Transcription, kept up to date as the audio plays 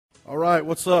All right,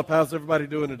 what's up? How's everybody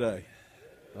doing today?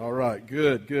 All right,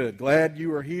 good, good. Glad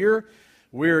you are here.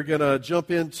 We're going to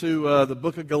jump into the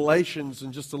book of Galatians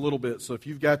in just a little bit. So if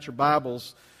you've got your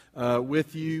Bibles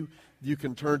with you, you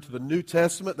can turn to the New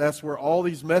Testament. That's where all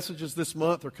these messages this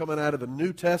month are coming out of the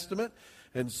New Testament.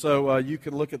 And so you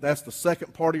can look at, that's the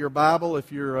second part of your Bible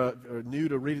if you're new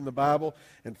to reading the Bible,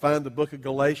 and find the book of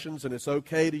Galatians. And it's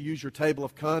okay to use your table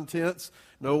of contents.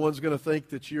 No one's going to think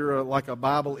that you're like a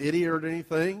Bible idiot or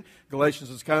anything. Galatians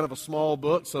is kind of a small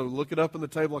book, so look it up in the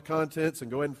table of contents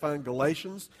and go ahead and find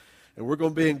Galatians. And we're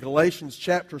going to be in Galatians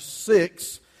chapter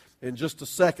 6 in just a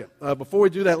second. Before we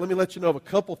do that, let me let you know of a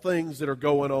couple things that are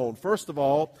going on. First of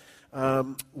all,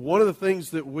 one of the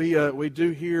things that we do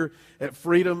here at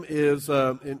Freedom is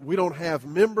we don't have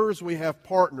members, we have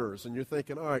partners. And you're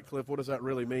thinking, all right, Cliff, what does that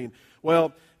really mean?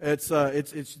 Well, it's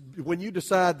when you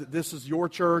decide that this is your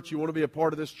church, you want to be a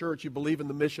part of this church, you believe in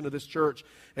the mission of this church,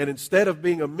 and instead of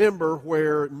being a member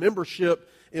where membership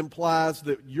implies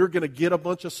that you're going to get a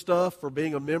bunch of stuff for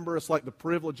being a member, it's like the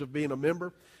privilege of being a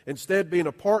member. Instead, being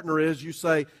a partner is you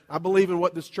say, I believe in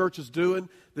what this church is doing.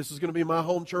 This is going to be my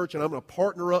home church, and I'm going to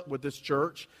partner up with this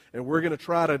church, and we're going to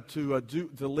try to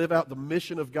live out the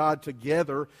mission of God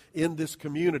together in this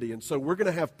community. And so we're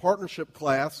going to have partnership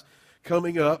class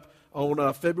coming up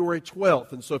on February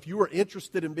 12th. And so if you are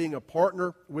interested in being a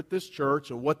partner with this church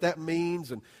and what that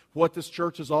means and what this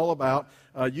church is all about,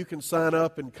 you can sign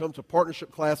up and come to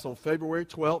partnership class on February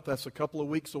 12th. That's a couple of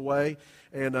weeks away.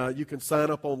 And you can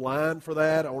sign up online for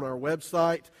that on our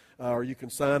website, or you can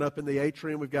sign up in the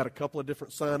atrium. We've got a couple of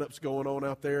different sign-ups going on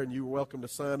out there, and you're welcome to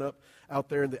sign up out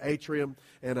there in the atrium.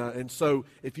 And so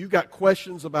if you've got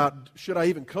questions about should I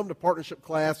even come to partnership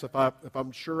class, if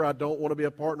I'm sure I don't want to be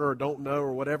a partner or don't know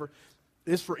or whatever,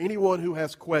 it's for anyone who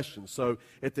has questions. So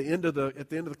at the end of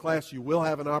the class, you will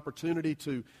have an opportunity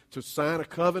to sign a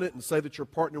covenant and say that you're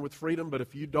partnering with Freedom. But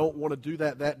if you don't want to do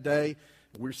that day,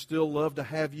 we still love to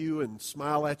have you and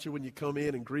smile at you when you come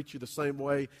in and greet you the same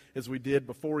way as we did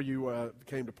before you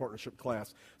came to partnership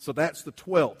class. So that's the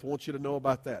 12th. I want you to know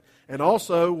about that. And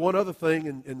also, one other thing,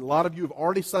 and a lot of you have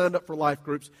already signed up for life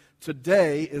groups.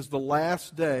 Today is the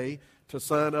last day to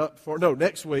sign up for, no,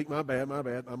 next week, my bad,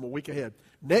 I'm a week ahead.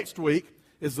 Next week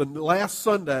is the last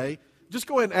Sunday. Just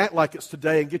go ahead and act like it's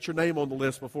today and get your name on the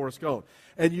list before it's gone.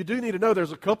 And you do need to know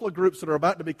there's a couple of groups that are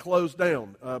about to be closed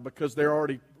down because they're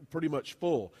already pretty much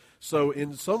full. So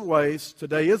in some ways,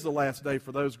 today is the last day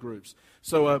for those groups.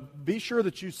 So be sure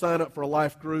that you sign up for a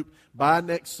life group by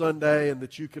next Sunday and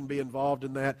that you can be involved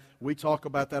in that. We talk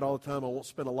about that all the time. I won't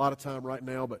spend a lot of time right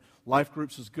now, but life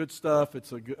groups is good stuff.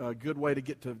 It's a good way to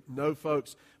get to know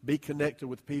folks, be connected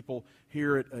with people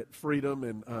here at Freedom,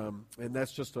 and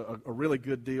that's just a really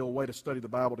good deal, way to study the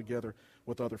Bible together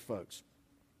with other folks.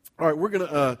 All right, we're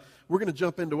gonna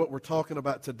jump into what we're talking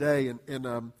about today,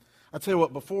 and I tell you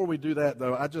what, before we do that,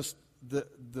 though,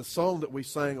 the song that we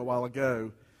sang a while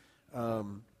ago,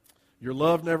 your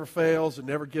love never fails, it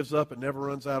never gives up, it never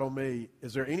runs out on me.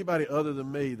 Is there anybody other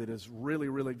than me that is really,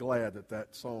 really glad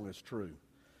that song is true?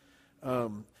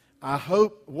 I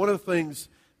hope one of the things,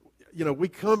 we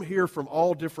come here from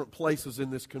all different places in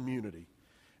this community.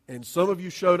 And some of you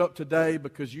showed up today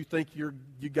because you think you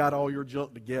got all your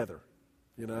junk together,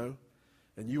 and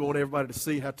you want everybody to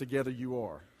see how together you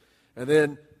are. And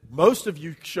then most of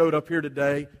you showed up here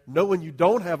today knowing you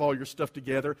don't have all your stuff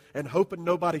together and hoping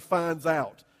nobody finds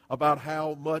out about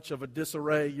how much of a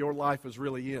disarray your life is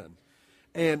really in.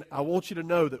 And I want you to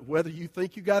know that whether you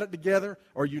think you got it together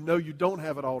or you know you don't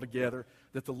have it all together,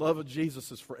 that the love of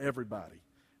Jesus is for everybody.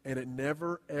 And it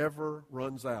never, ever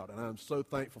runs out. And I'm so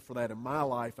thankful for that in my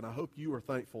life, and I hope you are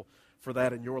thankful for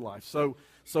that in your life. So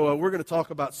we're going to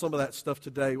talk about some of that stuff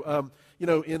today.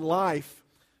 In life,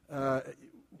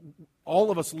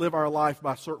 all of us live our life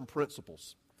by certain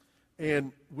principles,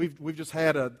 and we've just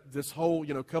had this whole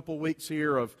couple weeks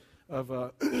here of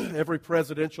every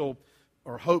presidential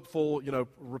or hopeful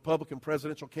Republican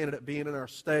presidential candidate being in our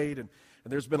state, and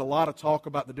there's been a lot of talk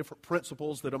about the different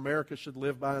principles that America should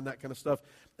live by and that kind of stuff.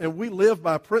 And we live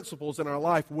by principles in our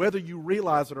life, whether you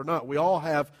realize it or not. We all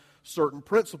have certain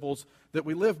principles that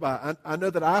we live by. I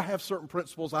know that I have certain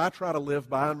principles I try to live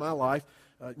by in my life.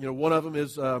 One of them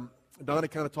is. Donnie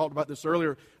kind of talked about this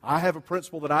earlier. I have a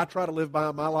principle that I try to live by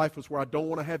in my life is where I don't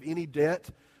want to have any debt,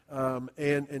 and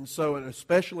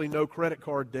especially no credit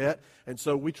card debt. And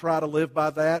so we try to live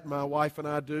by that. My wife and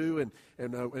I do,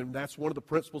 and that's one of the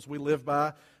principles we live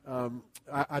by.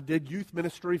 I did youth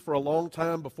ministry for a long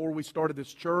time before we started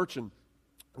this church, and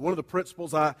one of the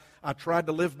principles I tried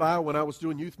to live by when I was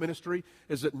doing youth ministry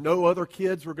is that no other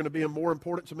kids were going to be more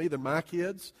important to me than my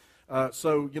kids.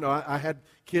 So, I had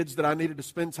kids that I needed to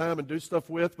spend time and do stuff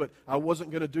with, but I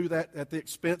wasn't going to do that at the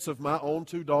expense of my own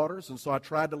two daughters, and so I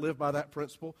tried to live by that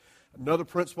principle. Another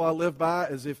principle I live by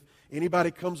is if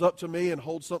anybody comes up to me and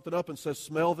holds something up and says,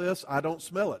 "Smell this," I don't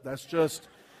smell it. That's just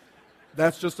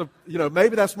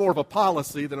maybe that's more of a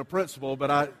policy than a principle,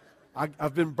 but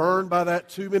I've been burned by that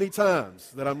too many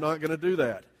times that I'm not going to do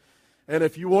that. And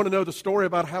if you want to know the story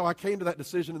about how I came to that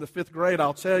decision in the 5th grade,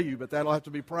 I'll tell you, but that'll have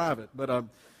to be private. But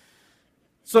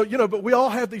but we all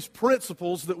have these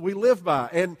principles that we live by.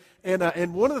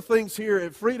 And one of the things here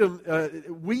at Freedom,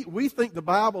 we think the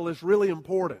Bible is really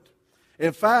important.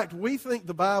 In fact, we think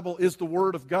the Bible is the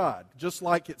Word of God, just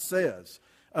like it says.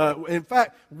 In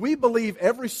fact, we believe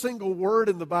every single word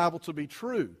in the Bible to be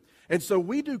true. And so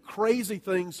we do crazy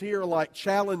things here like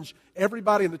challenge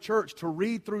everybody in the church to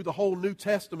read through the whole New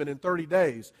Testament in 30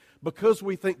 days because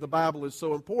we think the Bible is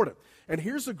so important. And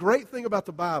here's the great thing about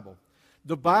the Bible.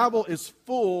 The Bible is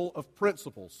full of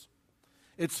principles.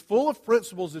 It's full of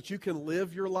principles that you can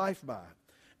live your life by.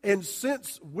 And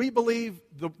since we believe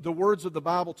the words of the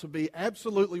Bible to be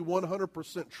absolutely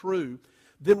 100% true,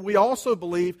 then we also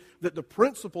believe that the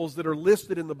principles that are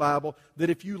listed in the Bible,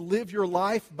 that if you live your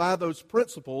life by those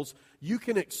principles, you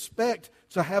can expect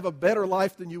to have a better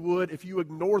life than you would if you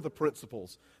ignore the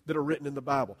principles that are written in the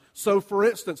Bible. So, for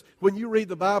instance, when you read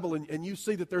the Bible and you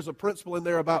see that there's a principle in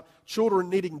there about children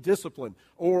needing discipline,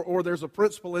 or there's a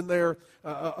principle in there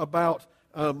about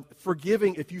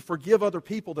forgiving, if you forgive other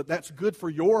people, that's good for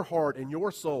your heart and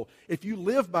your soul. If you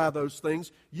live by those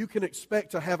things, you can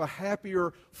expect to have a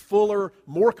happier, fuller,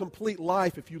 more complete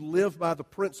life if you live by the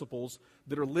principles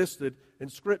that are listed in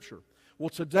Scripture. Well,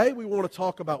 today we want to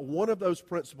talk about one of those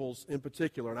principles in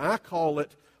particular, and I call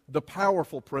it the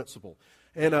powerful principle.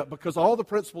 And because all the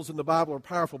principles in the Bible are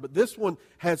powerful, but this one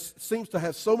seems to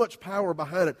have so much power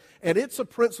behind it, and it's a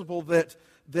principle that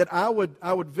I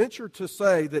would venture to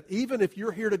say that even if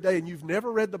you're here today and you've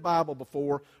never read the Bible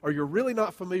before, or you're really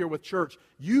not familiar with church,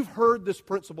 you've heard this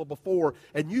principle before,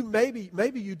 and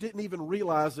maybe you didn't even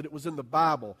realize that it was in the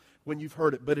Bible when you've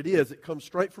heard it, but it is. It comes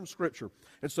straight from Scripture.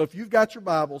 And so if you've got your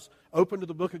Bibles, open to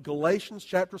the book of Galatians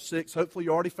chapter 6. Hopefully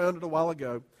you already found it a while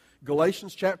ago.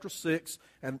 Galatians chapter 6,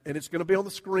 and it's going to be on the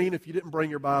screen if you didn't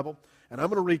bring your Bible. And I'm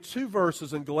going to read 2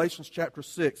 verses in Galatians chapter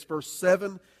 6, verse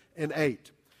 7 and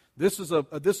 8. This is a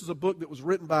book that was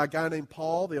written by a guy named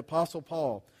Paul, the Apostle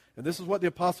Paul. And this is what the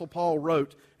Apostle Paul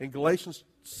wrote in Galatians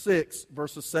 6,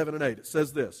 verses 7 and 8. It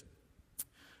says this: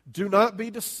 "Do not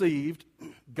be deceived,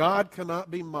 God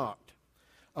cannot be mocked.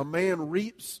 A man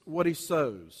reaps what he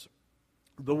sows.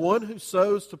 The one who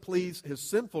sows to please his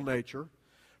sinful nature,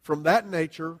 from that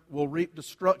nature will reap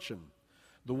destruction.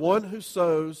 The one who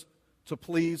sows to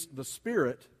please the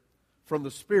Spirit, from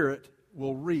the Spirit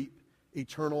will reap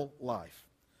eternal life."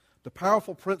 The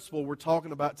powerful principle we're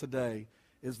talking about today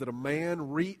is that a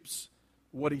man reaps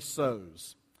what he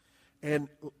sows. And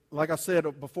like I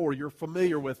said before, you're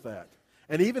familiar with that.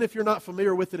 And even if you're not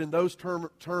familiar with it in those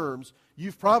terms,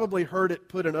 you've probably heard it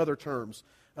put in other terms.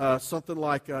 Something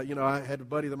like, I had a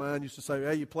buddy of mine used to say,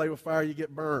 "Hey, you play with fire, you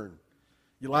get burned.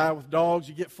 You lie with dogs,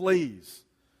 you get fleas.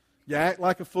 You act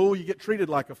like a fool, you get treated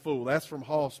like a fool." That's from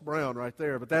Hoss Brown right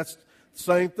there, but that's the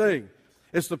same thing.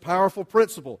 It's the powerful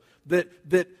principle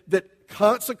that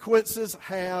consequences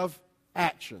have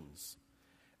actions.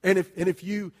 And if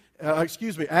you,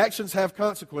 actions have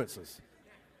consequences.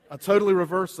 I totally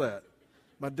reversed that.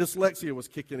 My dyslexia was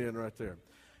kicking in right there.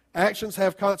 Actions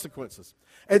have consequences.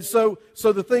 And so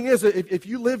the thing is, if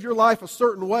you live your life a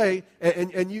certain way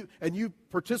and you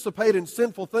participate in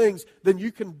sinful things, then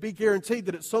you can be guaranteed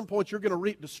that at some point you're going to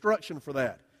reap destruction for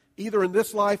that, either in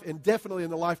this life and definitely in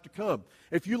the life to come.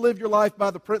 If you live your life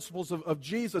by the principles of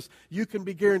Jesus, you can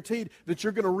be guaranteed that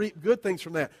you're going to reap good things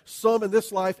from that, some in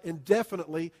this life and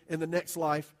definitely in the next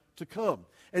life to come.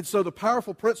 And so the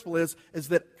powerful principle is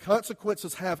that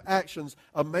consequences have actions.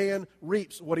 A man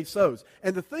reaps what he sows.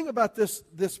 And the thing about this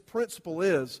principle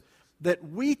is that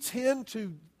we tend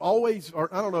to always,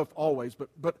 or I don't know if always,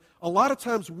 but a lot of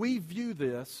times we view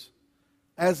this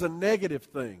as a negative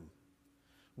thing.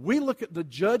 We look at the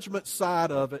judgment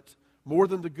side of it more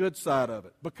than the good side of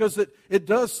it. Because it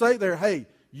does say there, hey,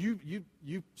 you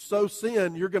sow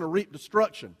sin, you're going to reap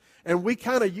destruction. And we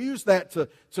kind of use that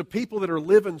to people that are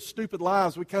living stupid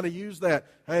lives. We kind of use that,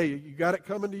 hey, you got it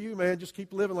coming to you, man. Just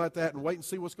keep living like that and wait and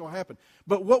see what's going to happen.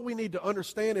 But what we need to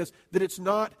understand is that it's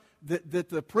not, that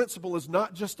the principle is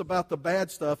not just about the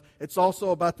bad stuff. It's also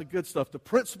about the good stuff. The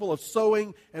principle of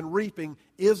sowing and reaping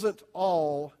isn't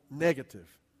all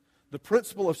negative. The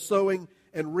principle of sowing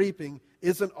and reaping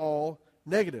isn't all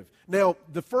negative. Now,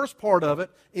 the first part of it,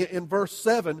 in verse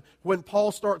 7, when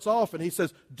Paul starts off and he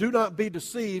says, do not be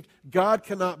deceived, God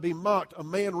cannot be mocked, a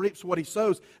man reaps what he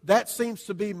sows, that seems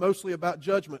to be mostly about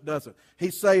judgment, doesn't it?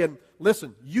 He's saying,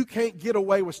 listen, you can't get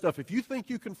away with stuff. If you think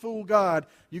you can fool God,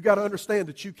 you got to understand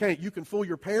that you can't. You can fool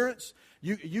your parents,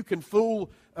 you can fool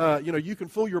you can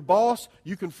fool your boss,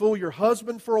 you can fool your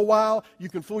husband for a while, you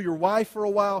can fool your wife for a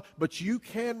while, but you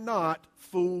cannot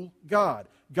fool God.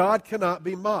 God cannot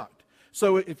be mocked.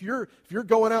 So if you're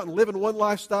going out and living one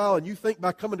lifestyle and you think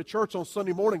by coming to church on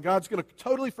Sunday morning, God's going to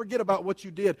totally forget about what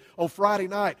you did on Friday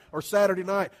night or Saturday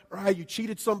night, or how you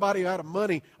cheated somebody out of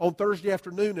money on Thursday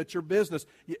afternoon at your business,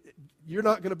 you're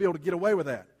not going to be able to get away with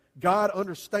that. God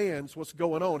understands what's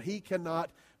going on. He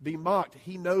cannot be mocked.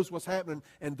 He knows what's happening,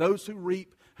 and those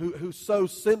who sow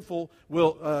sinful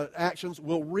actions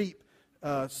will reap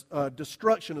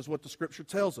destruction, is what the Scripture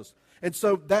tells us. And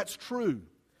so that's true.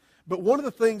 But one of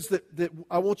the things that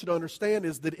I want you to understand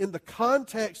is that in the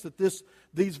context that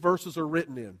these verses are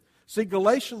written in, see,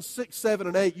 Galatians 6, 7,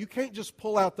 and 8, you can't just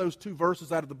pull out those two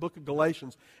verses out of the book of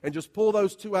Galatians and just pull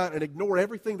those two out and ignore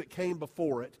everything that came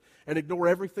before it and ignore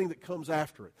everything that comes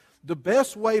after it. The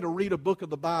best way to read a book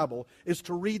of the Bible is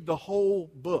to read the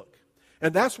whole book.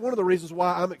 And that's one of the reasons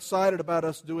why I'm excited about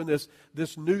us doing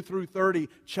this New Through 30,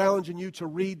 challenging you to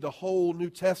read the whole New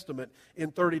Testament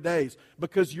in 30 days.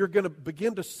 Because you're going to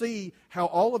begin to see how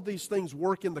all of these things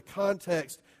work in the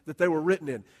context that they were written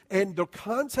in. And the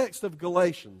context of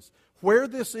Galatians, where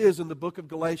this is in the book of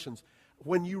Galatians,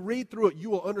 when you read through it,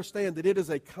 you will understand that it is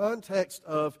a context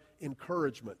of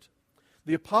encouragement.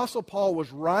 The Apostle Paul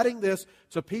was writing this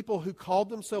to people who called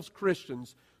themselves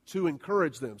Christians to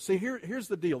encourage them. See, here's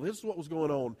the deal. This is what was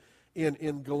going on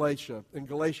in Galatia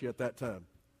at that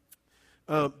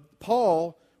time.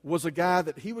 Paul was a guy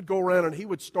that he would go around and he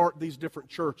would start these different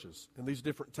churches in these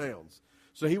different towns.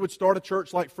 So he would start a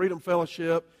church like Freedom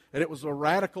Fellowship, and it was a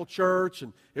radical church,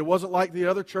 and it wasn't like the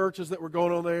other churches that were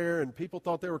going on there, and people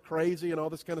thought they were crazy and all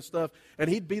this kind of stuff. And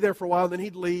he'd be there for a while, and then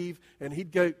he'd leave, and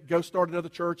he'd go start another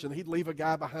church, and he'd leave a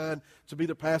guy behind to be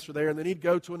the pastor there, and then he'd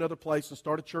go to another place and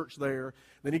start a church there.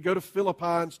 Then he'd go to Philippi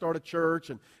and start a church,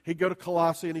 and he'd go to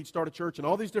Colossae and he'd start a church, and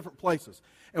all these different places.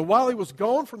 And while he was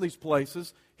gone from these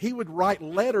places, he would write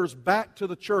letters back to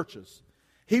the churches.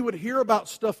 He would hear about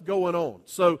stuff going on.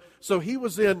 So he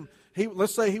was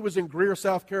let's say he was in Greer,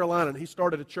 South Carolina, and he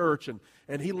started a church,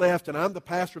 and he left, and I'm the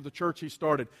pastor of the church he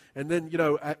started. And then,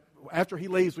 after he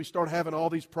leaves, we start having all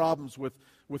these problems with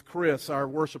Chris, our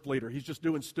worship leader. He's just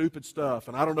doing stupid stuff,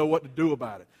 and I don't know what to do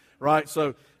about it, right?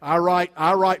 So I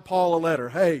write Paul a letter.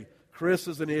 Hey, Chris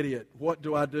is an idiot. What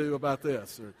do I do about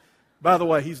this? Or, by the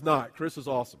way, he's not. Chris is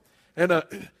awesome.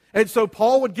 And so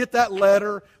Paul would get that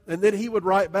letter, and then he would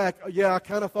write back, yeah, I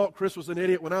kind of thought Chris was an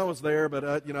idiot when I was there, but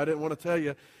I didn't want to tell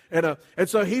you. And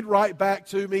so he'd write back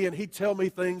to me, and he'd tell me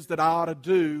things that I ought to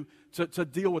do to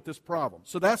deal with this problem.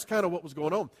 So that's kind of what was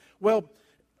going on. Well,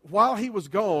 while he was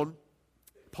gone,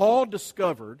 Paul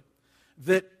discovered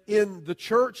that in the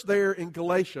church there in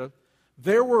Galatia,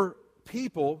 there were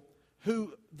people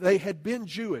who they had been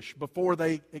Jewish before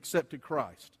they accepted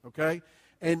Christ, okay?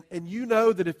 And you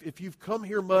know that if you've come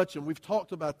here much, and we've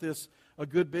talked about this a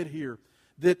good bit here,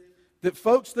 that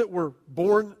folks that were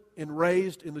born and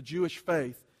raised in the Jewish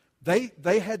faith,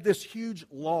 they had this huge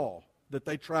law that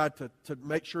they tried to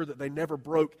make sure that they never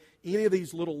broke any of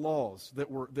these little laws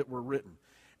that were written.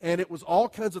 And it was all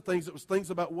kinds of things. It was things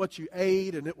about what you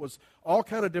ate, and it was all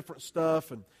kind of different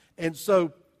stuff. And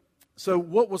so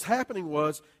what was happening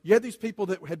was, you had these people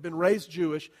that had been raised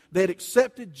Jewish, they had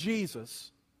accepted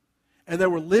Jesus, and they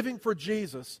were living for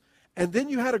Jesus. And then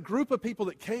you had a group of people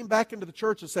that came back into the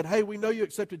church and said, hey, we know you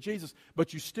accepted Jesus,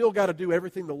 but you still got to do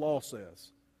everything the law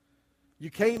says. You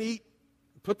can't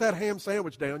put that ham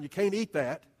sandwich down. You can't eat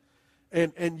that.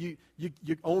 And you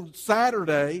on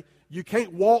Saturday, you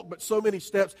can't walk but so many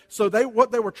steps. So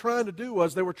what they were trying to do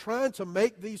was, they were trying to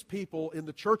make these people in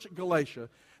the church at Galatia,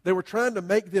 they were trying to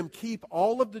make them keep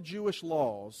all of the Jewish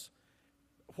laws,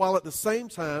 while at the same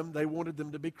time they wanted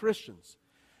them to be Christians.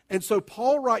 And so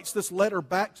Paul writes this letter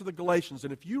back to the Galatians.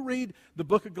 And if you read the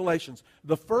book of Galatians,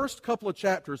 the first couple of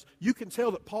chapters, you can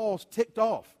tell that Paul's ticked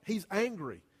off. He's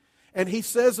angry. And he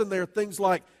says in there things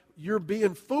like, you're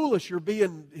being foolish.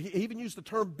 He even used the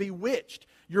term bewitched.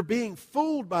 You're being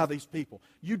fooled by these people.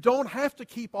 You don't have to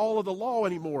keep all of the law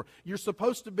anymore. You're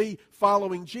supposed to be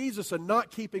following Jesus and not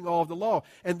keeping all of the law.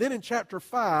 And then in chapter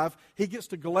 5, he gets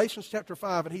to Galatians chapter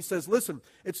 5, and he says, listen,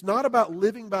 it's not about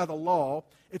living by the law.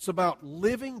 It's about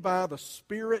living by the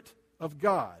Spirit of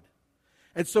God.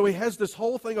 And so he has this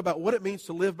whole thing about what it means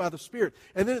to live by the Spirit.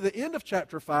 And then at the end of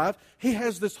chapter 5, he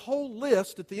has this whole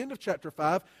list at the end of chapter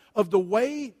 5 of the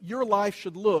way your life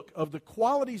should look, of the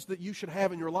qualities that you should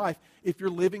have in your life if you're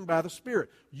living by the Spirit.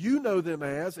 You know them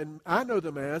as, and I know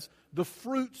them as, the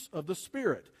fruits of the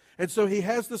Spirit. And so he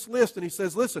has this list, and he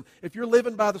says, listen, if you're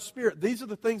living by the Spirit, these are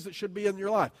the things that should be in your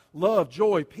life. Love,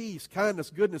 joy, peace, kindness,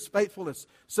 goodness, faithfulness,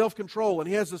 self-control. And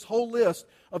he has this whole list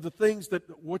of the things that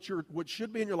what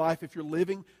should be in your life if you're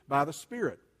living by the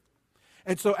Spirit.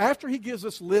 And so after he gives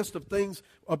this list of things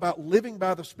about living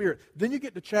by the Spirit, then you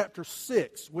get to chapter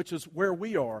 6, which is where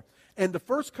we are. And the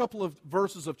first couple of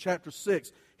verses of chapter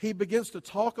 6, he begins to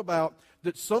talk about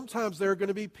that sometimes there are going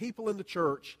to be people in the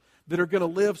church that are going to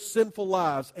live sinful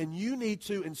lives, and you need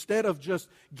to, instead of just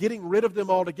getting rid of them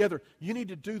altogether, you need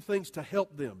to do things to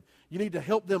help them. You need to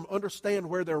help them understand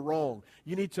where they're wrong.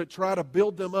 You need to try to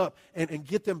build them up and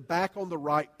get them back on the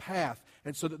right path,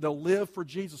 and so that they'll live for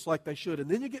Jesus like they should. And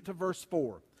then you get to verse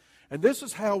 4. And this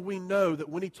is how we know that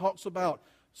when he talks about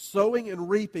sowing and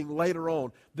reaping later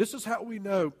on, this is how we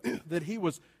know that he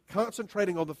was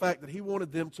concentrating on the fact that he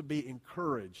wanted them to be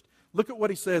encouraged. Look at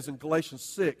what he says in Galatians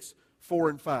 6, 4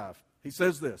 and 5. He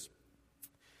says this,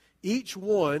 each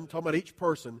one, talking about each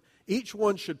person, each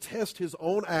one should test his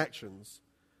own actions.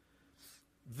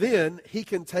 Then he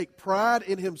can take pride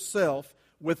in himself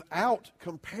without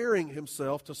comparing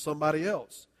himself to somebody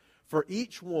else. For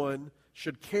each one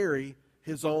should carry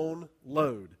his own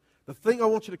load. The thing I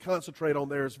want you to concentrate on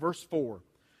there is verse 4,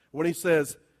 when he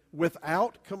says,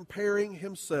 without comparing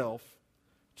himself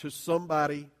to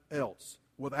somebody else.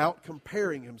 Without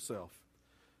comparing himself.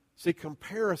 See,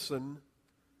 comparison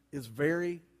is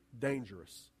very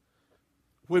dangerous.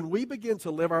 When we begin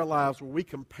to live our lives where we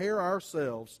compare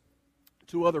ourselves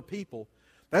to other people,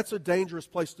 that's a dangerous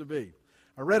place to be.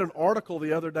 I read an article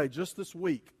the other day, just this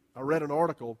week, I read an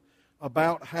article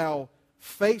about how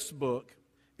Facebook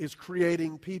is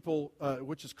creating people,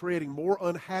 which is creating more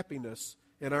unhappiness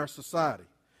in our society.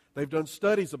 They've done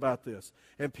studies about this.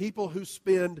 And people who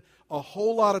spend a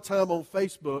whole lot of time on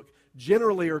Facebook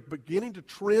generally are beginning to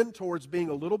trend towards being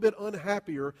a little bit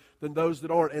unhappier than those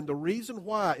that aren't. And the reason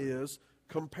why is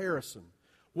comparison.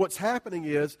 What's happening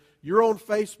is you're on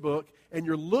Facebook and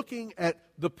you're looking at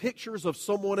the pictures of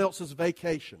someone else's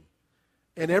vacation.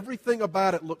 And everything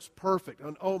about it looks perfect.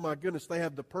 And oh my goodness, they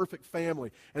have the perfect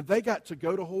family. And they got to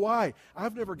go to Hawaii.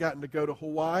 I've never gotten to go to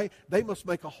Hawaii. They must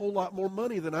make a whole lot more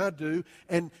money than I do.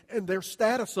 And their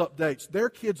status updates. Their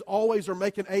kids always are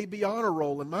making AB honor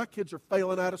roll, and my kids are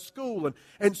failing out of school.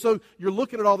 And so you're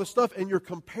looking at all this stuff, and you're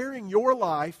comparing your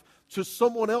life to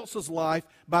someone else's life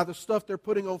by the stuff they're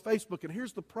putting on Facebook. And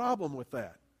here's the problem with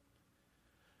that.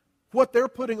 What they're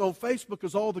putting on Facebook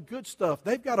is all the good stuff.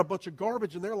 They've got a bunch of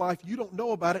garbage in their life. You don't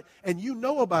know about it, and you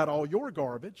know about all your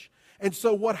garbage. And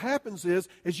so what happens is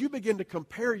you begin to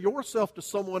compare yourself to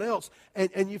someone else,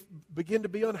 and you begin to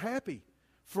be unhappy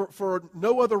for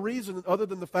no other reason other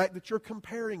than the fact that you're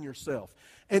comparing yourself.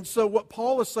 And so what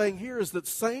Paul is saying here is that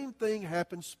same thing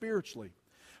happens spiritually.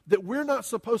 That we're not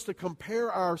supposed to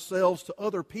compare ourselves to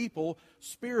other people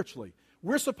spiritually.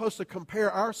 We're supposed to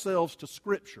compare ourselves to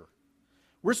Scripture.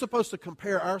 We're supposed to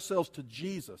compare ourselves to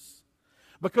Jesus.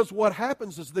 Because what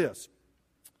happens is this.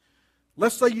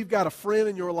 Let's say you've got a friend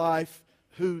in your life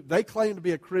who they claim to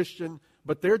be a Christian,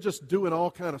 but they're just doing all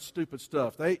kind of stupid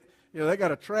stuff. They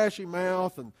got a trashy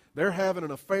mouth, and they're having an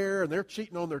affair, and they're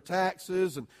cheating on their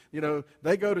taxes, and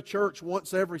they go to church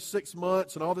once every 6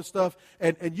 months and all this stuff.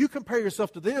 And you compare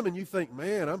yourself to them, and you think,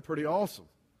 man, I'm pretty awesome.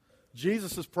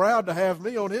 Jesus is proud to have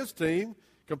me on his team.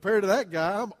 Compared to that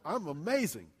guy, I'm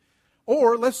amazing.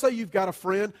 Or let's say you've got a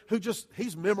friend who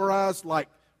he's memorized like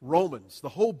Romans, the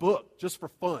whole book, just for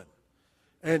fun.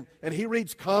 And he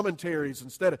reads commentaries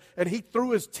and he threw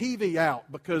his TV out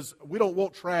because we don't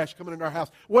want trash coming into our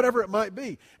house, whatever it might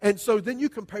be. And so then you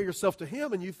compare yourself to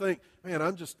him and you think, man,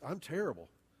 I'm terrible.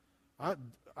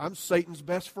 I'm Satan's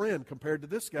best friend compared to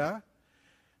this guy.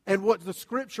 And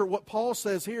what Paul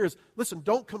says here is, listen,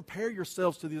 don't compare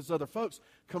yourselves to these other folks.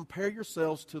 Compare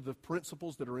yourselves to the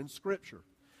principles that are in Scripture.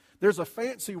 There's a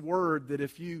fancy word that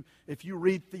if you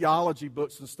read theology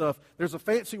books and stuff, there's a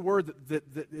fancy word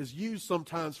that is used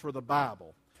sometimes for the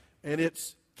Bible, and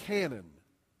it's canon.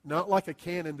 Not like a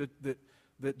cannon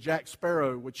that Jack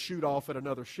Sparrow would shoot off at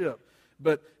another ship,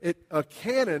 but a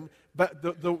cannon. But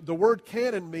the word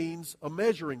canon means a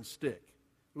measuring stick.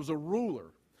 It was a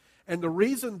ruler, and the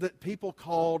reason that people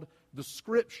called the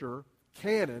Scripture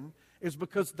canon is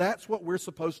because that's what we're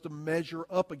supposed to measure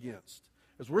up against.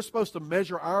 Is we're supposed to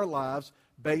measure our lives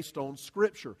based on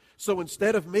Scripture. So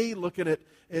instead of me looking at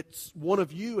one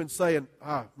of you and saying,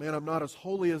 man, I'm not as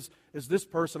holy as this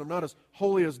person, I'm not as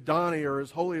holy as Donnie or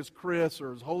as holy as Chris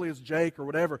or as holy as Jake or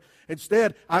whatever.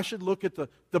 Instead, I should look at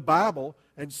the Bible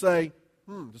and say,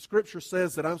 the Scripture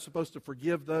says that I'm supposed to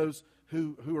forgive those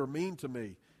who are mean to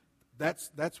me.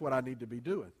 That's what I need to be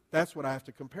doing. That's what I have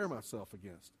to compare myself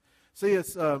against. See,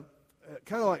 it's kind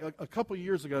of like a couple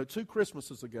years ago, 2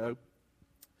 Christmases ago,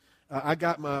 I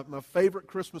got my favorite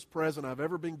Christmas present I've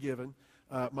ever been given.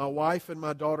 My wife and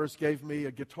my daughters gave me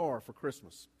a guitar for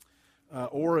Christmas.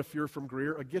 Or if you're from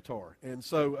Greer, a guitar. And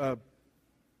so,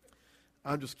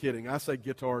 I'm just kidding. I say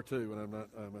guitar too, and I'm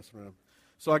not messing around.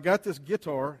 So I got this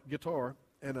guitar,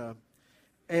 and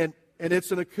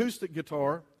it's an acoustic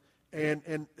guitar.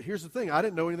 And here's the thing, I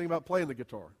didn't know anything about playing the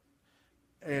guitar.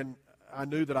 And I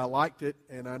knew that I liked it,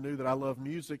 and I knew that I loved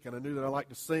music, and I knew that I liked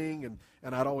to sing,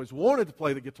 and I'd always wanted to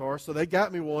play the guitar, so they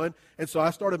got me one. And so I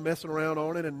started messing around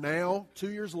on it, and now, 2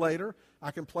 years later,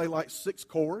 I can play like 6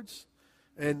 chords,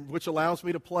 and which allows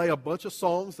me to play a bunch of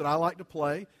songs that I like to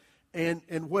play. And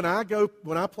when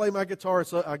I play my guitar,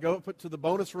 I go up to the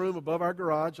bonus room above our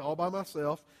garage all by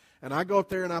myself, and I go up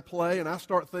there and I play, and I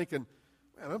start thinking,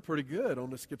 man, I'm pretty good on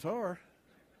this guitar.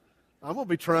 I'm going to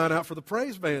be trying out for the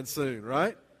praise band soon,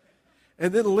 right?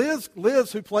 And then Liz,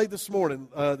 who played this morning,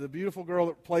 the beautiful girl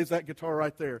that plays that guitar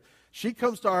right there, she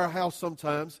comes to our house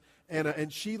sometimes,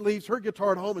 and she leaves her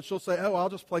guitar at home, and she'll say, I'll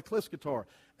just play Cliff's guitar.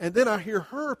 And then I hear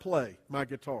her play my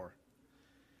guitar.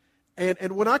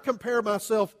 And when I compare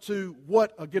myself to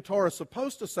what a guitar is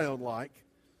supposed to sound like,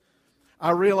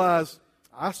 I realize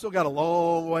I still got a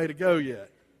long way to go yet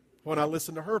when I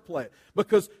listen to her play it,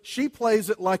 because she plays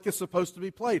it like it's supposed to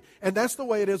be played. And that's the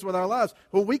way it is with our lives.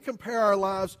 When we compare our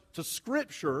lives to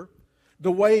Scripture,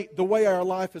 the way our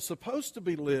life is supposed to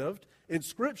be lived in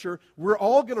Scripture, we're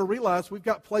all going to realize we've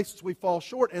got places we fall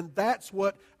short, and that's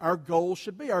what our goal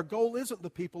should be. Our goal isn't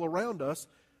the people around us.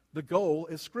 The goal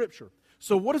is Scripture.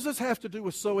 So what does this have to do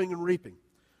with sowing and reaping?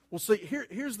 Well, see,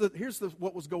 here's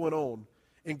what was going on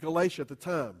in Galatia at the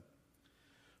time.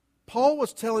 Paul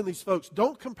was telling these folks,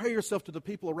 don't compare yourself to the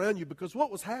people around you, because what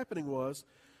was happening was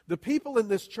the people in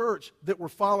this church that were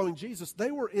following Jesus,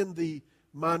 they were in the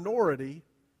minority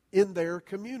in their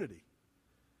community.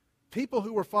 People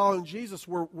who were following Jesus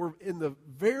were in the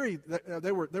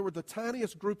they were the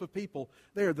tiniest group of people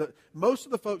there. Most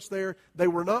of the folks there, they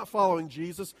were not following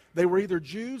Jesus. They were either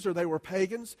Jews or they were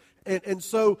pagans. And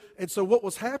so what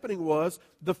was happening was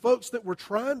the folks that were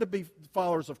trying to be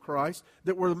followers of Christ,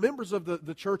 that were members of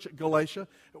the church at Galatia,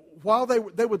 while they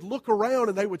would look around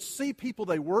and they would see people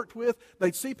they worked with,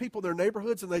 they'd see people in their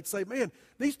neighborhoods, and they'd say, man,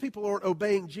 these people aren't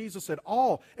obeying Jesus at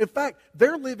all. In fact,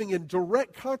 they're living in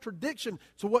direct contradiction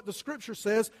to what the Scripture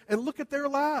says, and look at their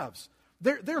lives.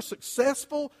 They're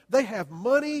successful. They have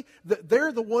money.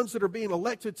 They're the ones that are being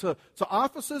elected to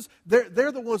offices.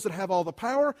 They're the ones that have all the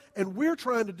power. And we're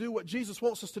trying to do what Jesus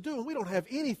wants us to do, and we don't have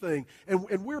anything.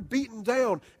 And we're beaten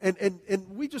down. And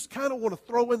we just kind of want to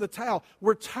throw in the towel.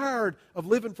 We're tired of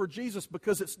living for Jesus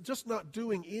because it's just not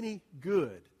doing any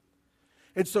good.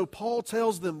 And so Paul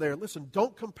tells them there, listen,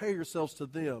 don't compare yourselves to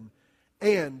them,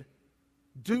 and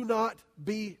do not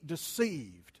be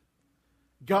deceived.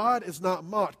 God is not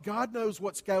mocked. God knows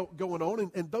what's going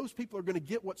on, and those people are going to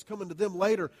get what's coming to them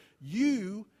later.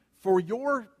 You, for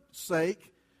your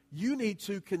sake, you need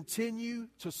to continue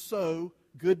to sow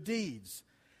good deeds.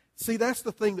 See, that's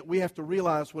the thing that we have to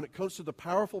realize when it comes to the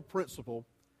powerful principle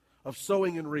of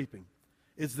sowing and reaping,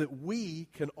 is that we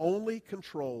can only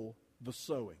control the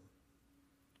sowing.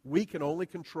 We can only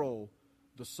control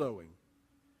the sowing.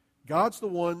 God's the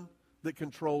one that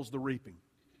controls the reaping.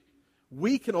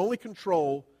 We can only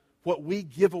control what we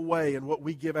give away and what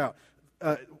we give out.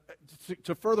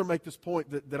 To further make this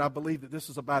point that I believe that this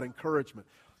is about encouragement,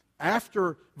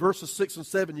 after verses 6 and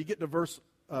 7, you get to verse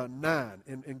 9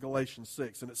 in Galatians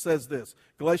 6, and it says this,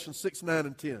 Galatians 6, 9,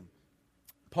 and 10.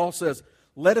 Paul says,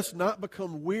 let us not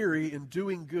become weary in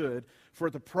doing good, for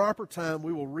at the proper time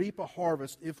we will reap a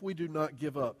harvest if we do not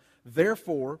give up.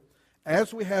 Therefore,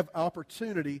 as we have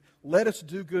opportunity, let us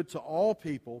do good to all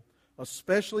people,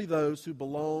 especially those who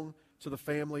belong to the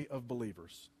family of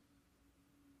believers.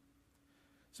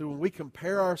 So when we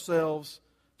compare ourselves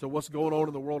to what's going on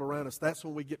in the world around us, that's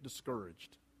when we get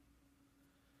discouraged.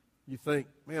 You think,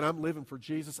 man, I'm living for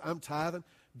Jesus. I'm tithing.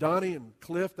 Donnie and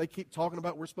Cliff, they keep talking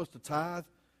about we're supposed to tithe,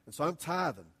 and so I'm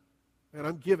tithing. And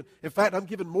I'm giving. In fact, I'm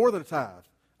giving more than a tithe.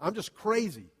 I'm just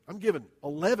crazy. I'm giving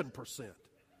 11%.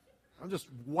 I'm just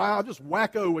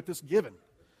wacko with this giving.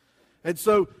 And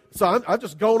so I'm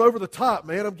just going over the top,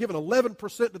 man. I'm giving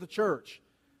 11% to the church.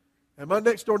 And my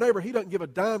next door neighbor, he doesn't give a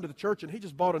dime to the church, and he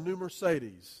just bought a new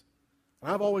Mercedes.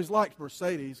 And I've always liked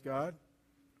Mercedes, God.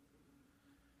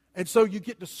 And so you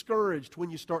get discouraged when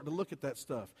you start to look at that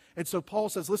stuff. And so Paul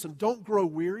says, listen, don't grow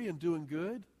weary in doing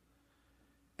good.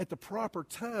 At the proper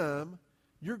time,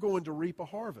 you're going to reap a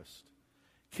harvest.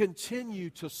 Continue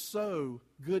to sow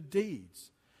good deeds.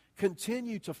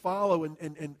 Continue to follow and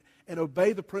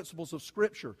obey the principles of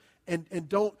Scripture. And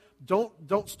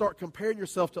don't start comparing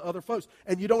yourself to other folks.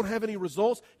 And you don't have any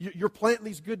results. You're planting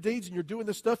these good deeds and you're doing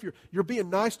this stuff. You're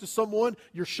being nice to someone.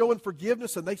 You're showing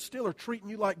forgiveness and they still are treating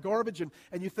you like garbage. And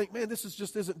you think, man, this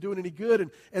just isn't doing any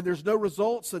good. And there's no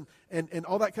results and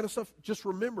all that kind of stuff. Just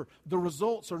remember, the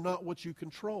results are not what you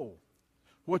control.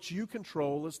 What you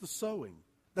control is the sowing.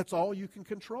 That's all you can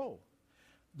control.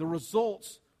 The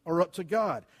results are up to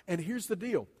God. And here's the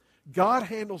deal. God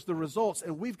handles the results,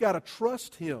 and we've got to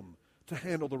trust Him to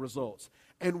handle the results.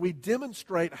 And we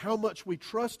demonstrate how much we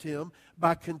trust Him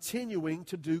by continuing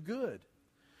to do good.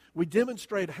 We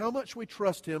demonstrate how much we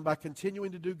trust Him by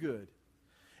continuing to do good.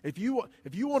 If you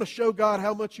want to show God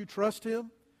how much you trust Him,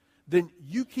 then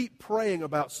you keep praying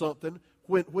about something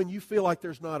when you feel like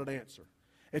there's not an answer.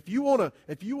 If you want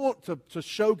to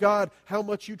show God how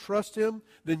much you trust Him,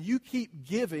 then you keep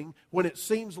giving when it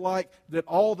seems like that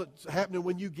all that's happening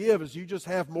when you give is you just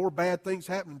have more bad things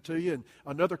happening to you and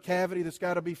another cavity that's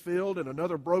got to be filled and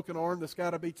another broken arm that's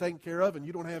got to be taken care of and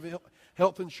you don't have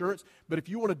health insurance. But if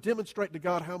you want to demonstrate to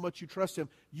God how much you trust Him,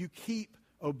 you keep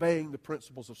obeying the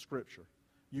principles of Scripture.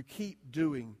 You keep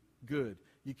doing good.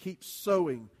 You keep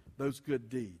sowing those good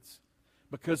deeds.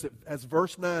 Because as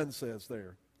verse 9 says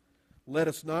there, let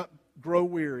us not grow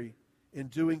weary in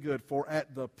doing good, for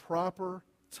at the proper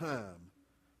time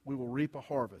we will reap a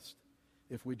harvest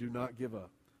if we do not give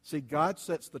up. See, God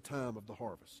sets the time of the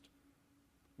harvest.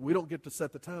 We don't get to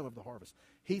set the time of the harvest.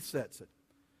 He sets it.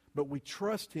 But we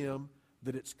trust Him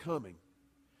that it's coming.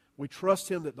 We trust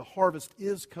Him that the harvest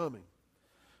is coming.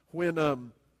 When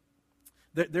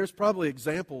there's probably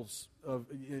examples of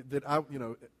that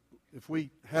if we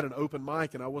had an open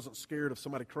mic and I wasn't scared of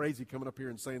somebody crazy coming up here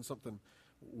and saying something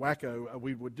wacko,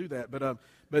 we would do that. But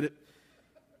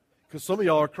because some of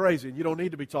y'all are crazy and you don't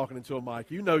need to be talking into a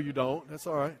mic. You know you don't. That's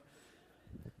all right.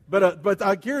 But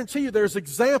I guarantee you there's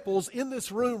examples in this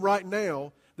room right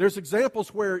now. There's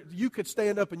examples where you could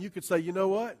stand up and you could say, you know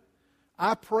what?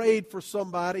 I prayed for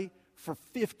somebody for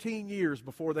 15 years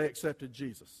before they accepted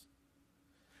Jesus.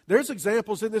 There's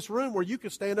examples in this room where you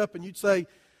could stand up and you'd say,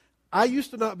 I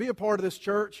used to not be a part of this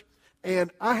church,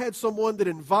 and I had someone that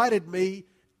invited me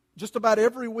just about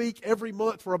every week, every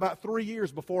month for about 3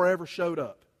 years before I ever showed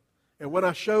up. And when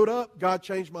I showed up, God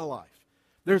changed my life.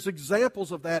 There's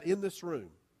examples of that in this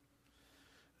room.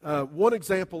 One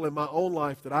example in my own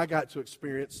life that I got to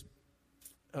experience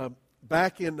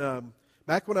back when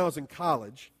I was in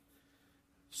college,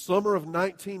 summer of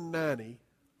 1990,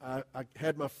 I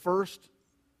had my first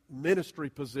ministry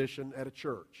position at a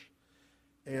church.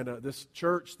 And this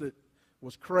church that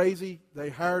was crazy, they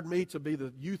hired me to be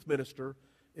the youth minister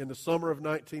in the summer of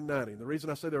 1990. And the reason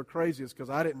I say they were crazy is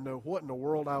because I didn't know what in the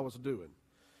world I was doing.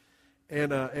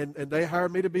 And they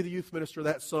hired me to be the youth minister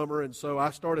that summer, and so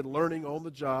I started learning on the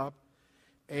job.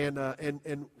 And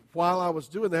while I was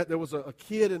doing that, there was a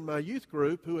kid in my youth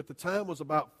group who at the time was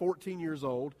about 14 years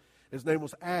old. His name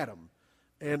was Adam.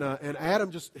 And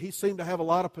Adam he seemed to have a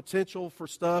lot of potential for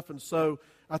stuff, and so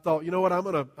I thought, you know what, I'm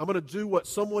gonna do what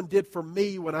someone did for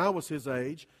me when I was his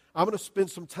age. I'm gonna spend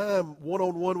some time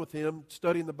one-on-one with him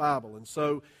studying the Bible. And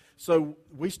so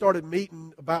we started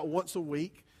meeting about once a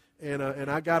week, and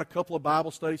I got a couple of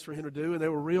Bible studies for him to do, and they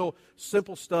were real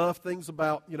simple stuff, things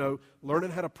about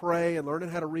learning how to pray and learning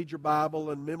how to read your Bible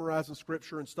and memorizing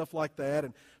Scripture and stuff like that.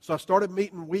 And so I started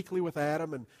meeting weekly with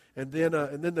Adam, and then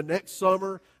the next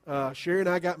summer, Sherry and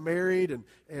I got married,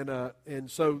 and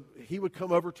so he would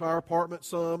come over to our apartment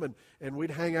some, and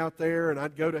we'd hang out there, and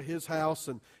I'd go to his house,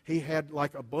 and he had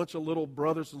like a bunch of little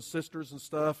brothers and sisters and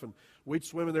stuff, and we'd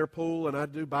swim in their pool, and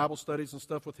I'd do Bible studies and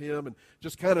stuff with him, and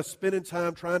just kind of spending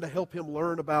time trying to help him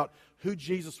learn about who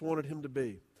Jesus wanted him to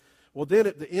be. Well, then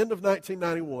at the end of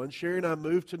 1991, Sherry and I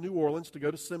moved to New Orleans to go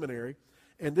to seminary,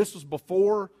 and this was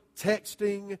before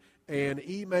texting and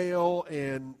email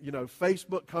and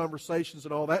Facebook conversations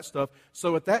and all that stuff.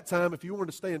 So at that time, if you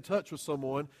wanted to stay in touch with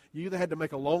someone, you either had to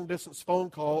make a long-distance phone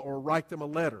call or write them a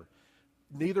letter.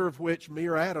 Neither of which me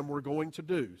or Adam were going to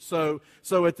do. So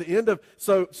at the end of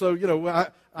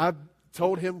I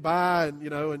told him bye,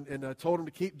 and I told him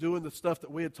to keep doing the stuff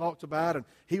that we had talked about. And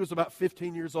he was about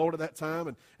 15 years old at that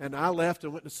time, and I left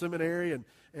and went to seminary, and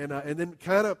then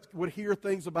kind of would hear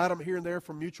things about him here and there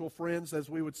from mutual friends as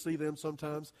we would see them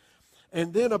sometimes.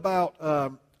 And then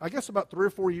about I guess about 3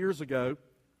 or 4 years ago,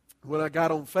 when I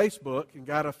got on Facebook and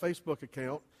got a Facebook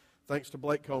account, thanks to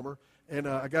Blake Comer, and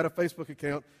I got a Facebook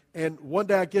account, and one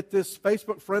day I get this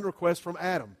Facebook friend request from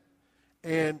Adam.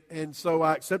 And so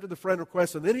I accepted the friend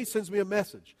request, and then he sends me a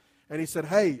message. And he said,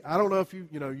 hey, I don't know if you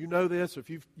know this, or if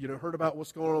you've heard about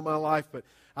what's going on in my life, but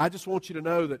I just want you to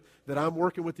know that I'm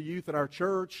working with the youth at our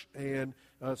church and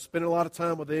spending a lot of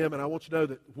time with them, and I want you to know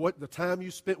that what the time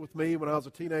you spent with me when I was a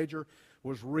teenager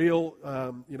was real,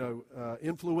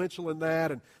 influential in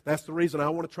that, and that's the reason I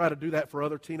want to try to do that for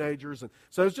other teenagers. And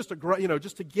so it was just a great,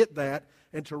 just to get that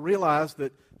and to realize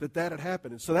that had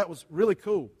happened. And so that was really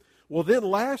cool. Well, then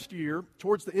last year,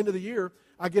 towards the end of the year,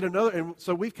 I get another, and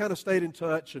so we've kind of stayed in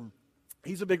touch, and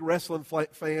he's a big wrestling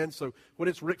fan, so when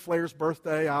it's Ric Flair's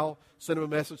birthday, I'll send him a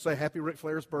message, say, happy Ric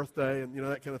Flair's birthday, and,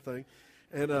 that kind of thing.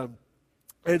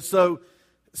 And so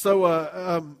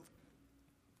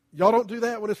y'all don't do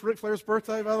that when it's Ric Flair's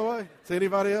birthday, by the way, to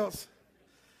anybody else?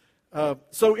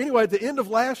 So anyway, at the end of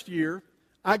last year,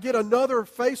 I get another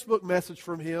Facebook message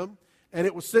from him, and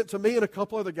it was sent to me and a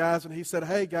couple other guys, and he said,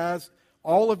 hey, guys,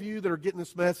 all of you that are getting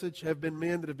this message have been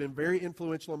men that have been very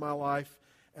influential in my life,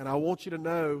 and I want you to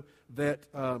know that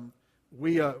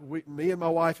me and my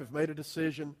wife have made a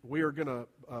decision. We are going to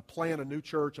plant a new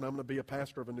church, and I'm going to be a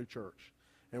pastor of a new church.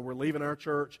 And we're leaving our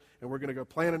church, and we're going to go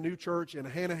plant a new church in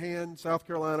Hanahan, South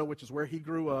Carolina, which is where he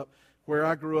grew up, where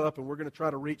I grew up, and we're going to try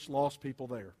to reach lost people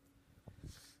there.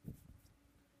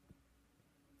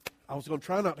 I was going to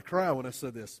try not to cry when I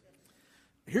said this.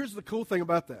 Here's the cool thing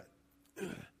about that.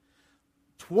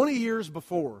 20 years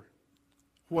before,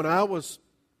 when I was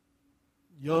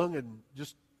young and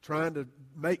just trying to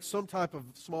make some type of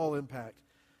small impact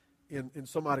in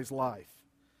somebody's life,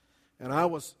 and I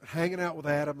was hanging out with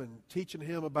Adam and teaching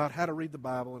him about how to read the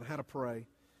Bible and how to pray,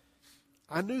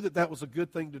 I knew that was a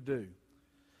good thing to do.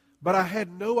 But I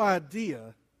had no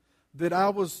idea that I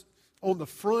was on the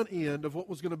front end of what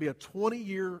was going to be a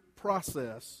 20-year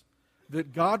process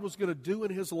that God was going to do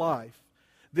in his life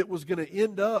that was going to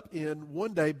end up in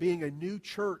one day being a new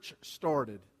church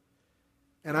started.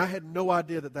 And I had no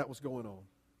idea that was going on.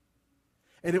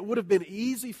 And it would have been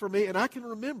easy for me, and I can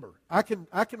remember. I can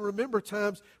remember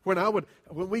times when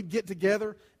we'd get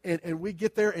together and we'd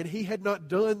get there and he had not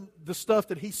done the stuff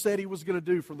that he said he was going to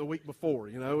do from the week before.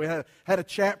 We had a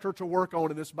chapter to work on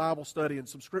in this Bible study and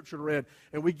some scripture to read,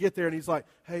 and we'd get there and he's like,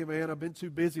 hey man, I've been too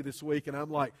busy this week. And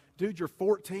I'm like, dude, you're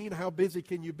 14, how busy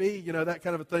can you be? That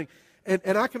kind of a thing.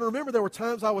 And I can remember there were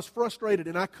times I was frustrated,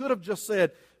 and I could have just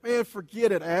said, man,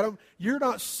 forget it, Adam. You're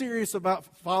not serious about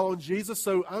following Jesus,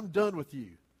 so I'm done with you.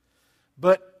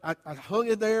 But I hung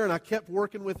in there, and I kept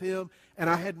working with him,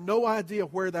 and I had no idea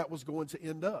where that was going to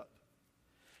end up.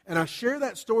 And I share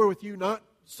that story with you not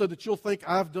so that you'll think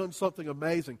I've done something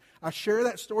amazing. I share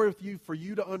that story with you for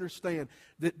you to understand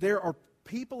that there are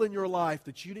people in your life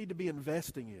that you need to be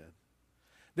investing in.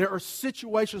 There are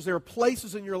situations, there are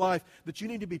places in your life that you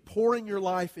need to be pouring your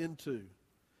life into.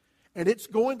 And it's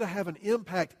going to have an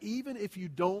impact even if you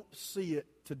don't see it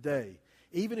today.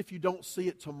 Even if you don't see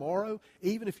it tomorrow,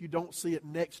 even if you don't see it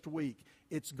next week,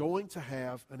 it's going to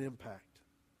have an impact.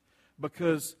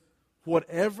 Because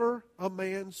whatever a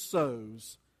man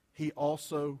sows, he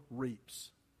also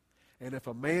reaps. And if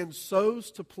a man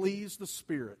sows to please the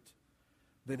Spirit,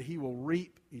 then he will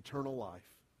reap eternal life.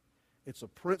 It's a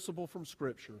principle from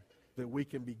Scripture that we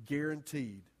can be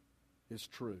guaranteed is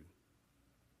true.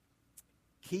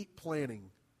 Keep planting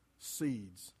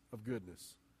seeds of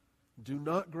goodness. Do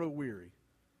not grow weary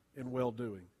in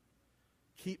well-doing.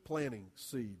 Keep planting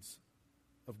seeds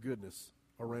of goodness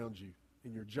around you,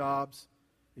 in your jobs,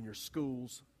 in your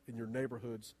schools, in your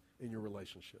neighborhoods, in your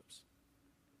relationships.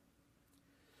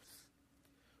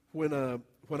 When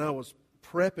I was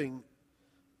prepping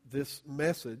this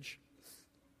message,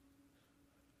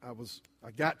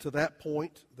 I got to that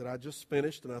point that I just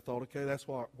finished, and I thought, okay, that's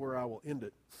where I will end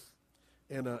it.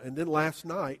 And then last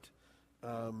night,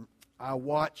 I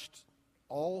watched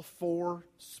all 4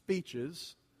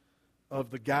 speeches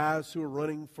of the guys who are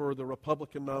running for the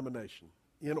Republican nomination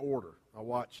in order. I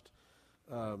watched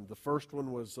the first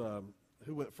one was,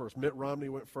 who went first? Mitt Romney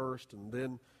went first, and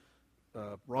then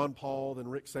Ron Paul, then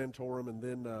Rick Santorum, and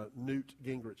then Newt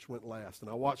Gingrich went last.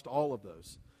 And I watched all of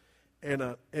those.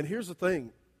 And here's the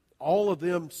thing. All of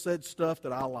them said stuff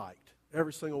that I liked.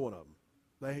 Every single one of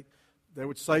them. They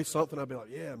would say something, I'd be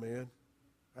like, yeah, man,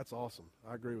 that's awesome.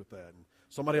 I agree with that. And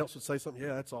somebody else would say something,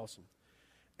 yeah, that's awesome.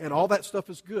 And all that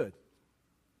stuff is good.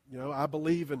 I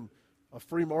believe in a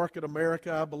free market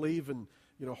America. I believe in,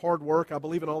 hard work. I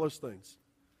believe in all those things.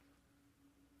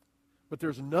 But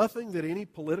there's nothing that any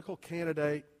political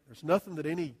candidate, there's nothing that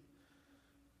any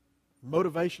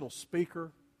motivational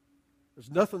speaker, There's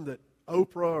nothing that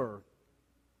Oprah or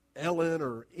Ellen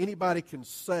or anybody can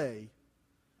say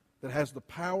that has the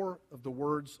power of the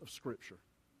words of Scripture.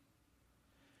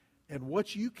 And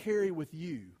what you carry with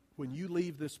you when you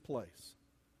leave this place,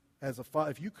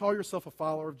 if you call yourself a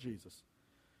follower of Jesus,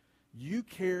 you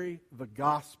carry the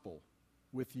gospel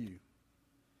with you.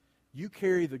 You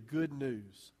carry the good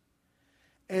news.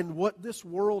 And what this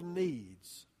world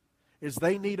needs is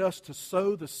they need us to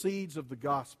sow the seeds of the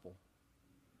gospel.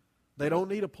 They don't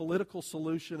need a political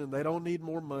solution, and they don't need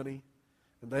more money,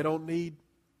 and they don't need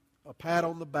a pat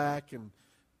on the back and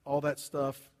all that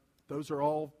stuff. Those are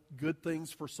all good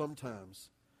things for sometimes.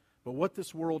 But what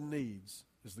this world needs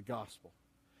is the gospel.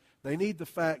 They need the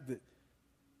fact that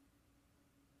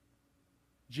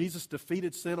Jesus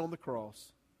defeated sin on the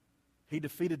cross. He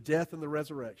defeated death in the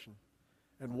resurrection.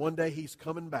 And one day He's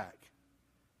coming back.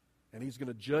 And He's going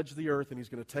to judge the earth, and He's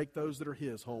going to take those that are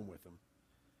His home with Him.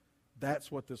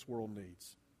 That's what this world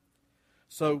needs.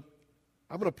 So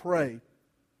I'm going to pray.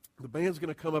 The band's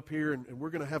going to come up here, and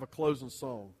we're going to have a closing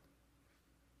song.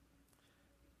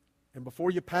 And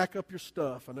before you pack up your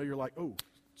stuff, I know you're like, oh,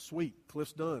 sweet,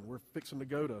 Cliff's done. We're fixing to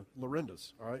go to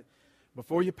Lorinda's, all right?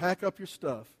 Before you pack up your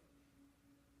stuff,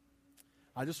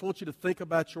 I just want you to think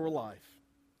about your life.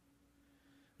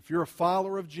 If you're a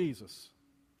follower of Jesus,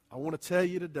 I want to tell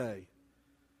you today,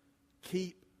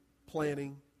 keep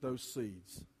planting those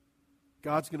seeds.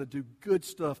 God's going to do good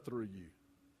stuff through you.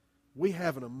 We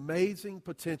have an amazing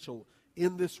potential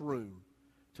in this room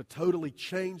to totally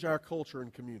change our culture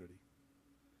and community.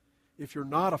 If you're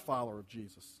not a follower of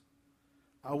Jesus,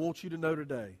 I want you to know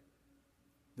today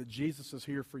that Jesus is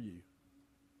here for you.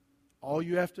 All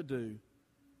you have to do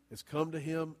is come to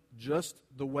Him just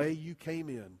the way you came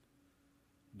in.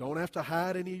 Don't have to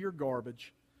hide any of your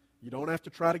garbage. You don't have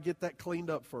to try to get that cleaned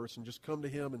up first, and just come to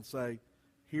Him and say,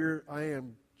 here I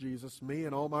am, Jesus, me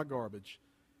and all my garbage,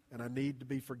 and I need to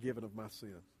be forgiven of my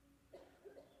sin.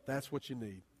 That's what you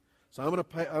need. So I'm going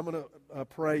to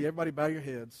pray. Everybody bow your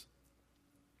heads.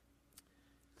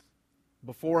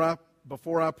 Before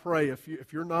I pray,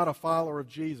 if you're not a follower of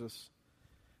Jesus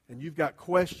and you've got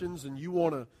questions and you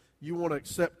want to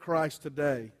accept Christ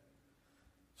today,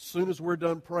 as soon as we're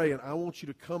done praying, I want you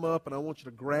to come up and I want you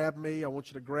to grab me. I want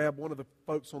you to grab one of the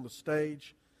folks on the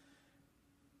stage.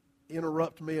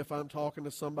 Interrupt me if I'm talking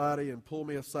to somebody and pull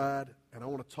me aside, and I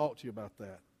want to talk to you about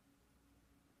that.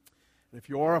 And if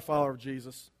you are a follower of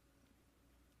Jesus,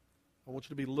 I want you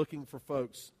to be looking for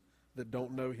folks that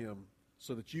don't know Him,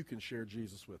 so that you can share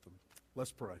Jesus with them.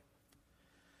 Let's pray.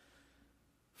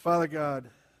 Father God,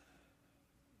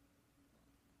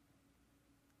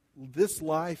 this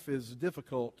life is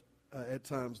difficult at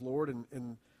times, Lord,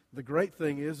 and the great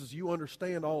thing is you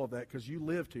understand all of that because you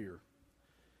lived here.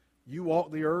 You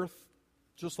walk the earth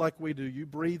just like we do. You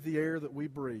breathe the air that we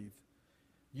breathe.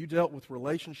 You dealt with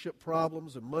relationship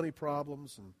problems and money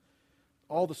problems and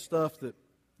all the stuff that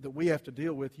we have to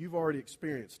deal with. You've already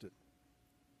experienced it.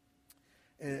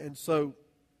 And so,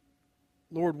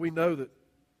 Lord, we know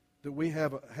that we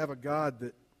have a God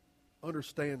that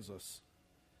understands us.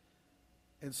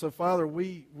 And so, Father,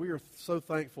 we are so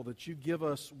thankful that you give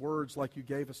us words like you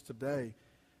gave us today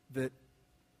that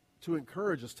to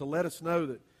encourage us, to let us know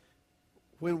that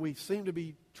when we seem to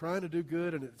be trying to do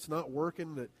good and it's not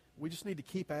working, that we just need to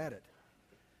keep at it.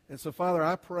 And so, Father,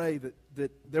 I pray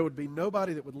that there would be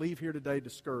nobody that would leave here today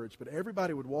discouraged, but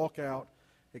everybody would walk out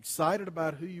excited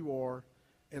about who you are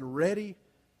and ready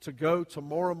to go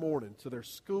tomorrow morning to their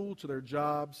school, to their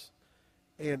jobs,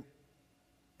 and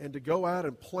to go out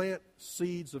and plant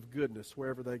seeds of goodness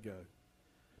wherever they go.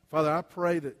 Father, I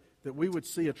pray that we would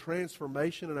see a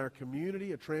transformation in our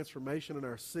community, a transformation in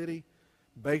our city,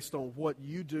 based on what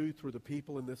you do through the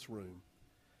people in this room.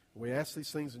 We ask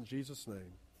these things in Jesus'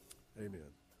 name. Amen.